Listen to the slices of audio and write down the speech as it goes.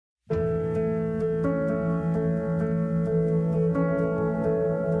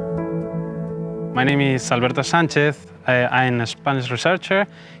My name is Alberto Sanchez. I'm a Spanish researcher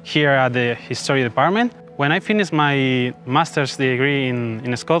here at the History Department. When I finished my master's degree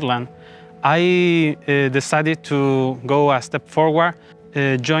in Scotland, I decided to go a step forward,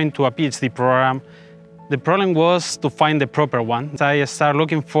 join to a PhD program. The problem was to find the proper one. I started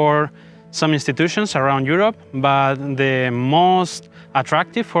looking for some institutions around Europe, but the most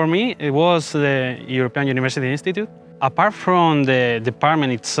attractive for me was the European University Institute. Apart from the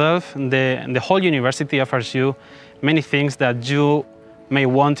department itself, the whole university offers you many things that you may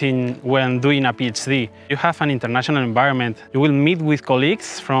want when doing a PhD. You have an international environment. You will meet with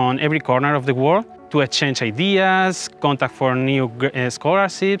colleagues from every corner of the world to exchange ideas, contact for new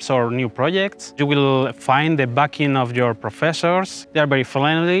scholarships or new projects. You will find the backing of your professors. They are very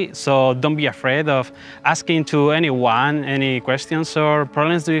friendly, so don't be afraid of asking to anyone any questions or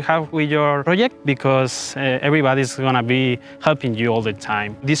problems you have with your project, because everybody's gonna be helping you all the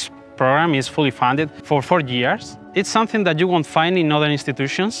time. This program is fully funded for 4 years. It's something that you won't find in other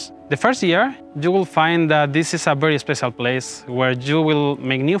institutions. The first year, you will find that this is a very special place where you will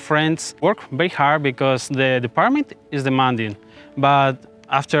make new friends, work very hard because the department is demanding, but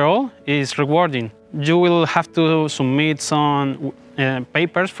after all, it's rewarding. You will have to submit some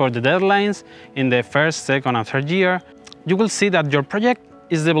papers for the deadlines in the first, second, and third year. You will see that your project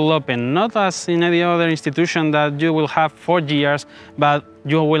is developing, not as in any other institution that you will have 4 years, but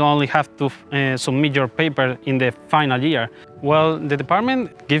you will only have to submit your paper in the final year. Well, the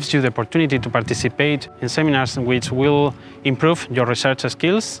department gives you the opportunity to participate in seminars which will improve your research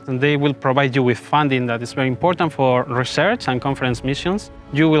skills, and they will provide you with funding that is very important for research and conference missions.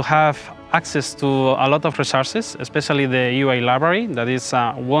 You will have access to a lot of resources, especially the EUI library. That is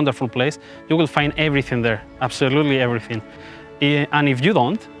a wonderful place. You will find everything there, absolutely everything. And if you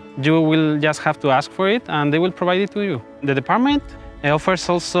don't, you will just have to ask for it and they will provide it to you. The department offers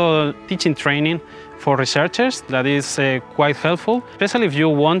also teaching training for researchers that is quite helpful, especially if you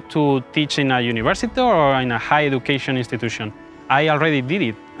want to teach in a university or in a higher education institution. I already did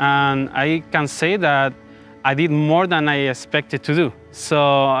it, and I can say that I did more than I expected to do. So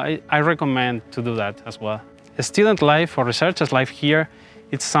I recommend to do that as well. A student life or researcher's life here,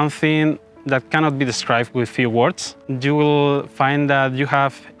 it's something that cannot be described with few words. You will find that you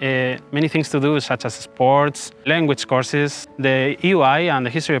have many things to do, such as sports, language courses. The EUI and the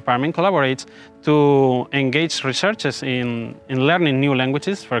History Department collaborate to engage researchers in learning new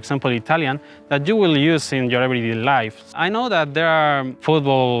languages, for example, Italian, that you will use in your everyday life. I know that there are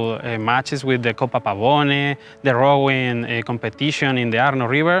football matches with the Coppa Pavone, the rowing competition in the Arno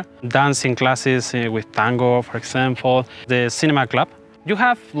River, dancing classes with tango, for example, the cinema club. You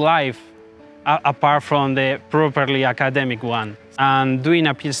have life apart from the properly academic one. And doing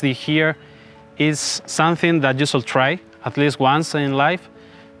a PhD here is something that you should try at least once in life,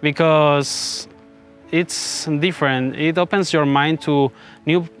 because it's different. It opens your mind to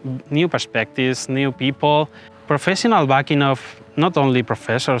new perspectives, new people, professional backing of not only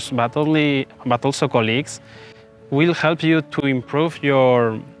professors, but also colleagues will help you to improve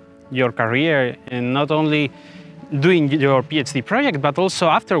your career, and not only doing your PhD project, but also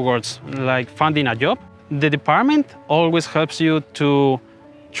afterwards, like finding a job. The department always helps you to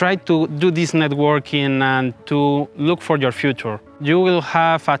try to do this networking and to look for your future. You will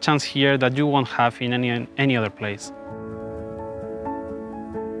have a chance here that you won't have in any other place.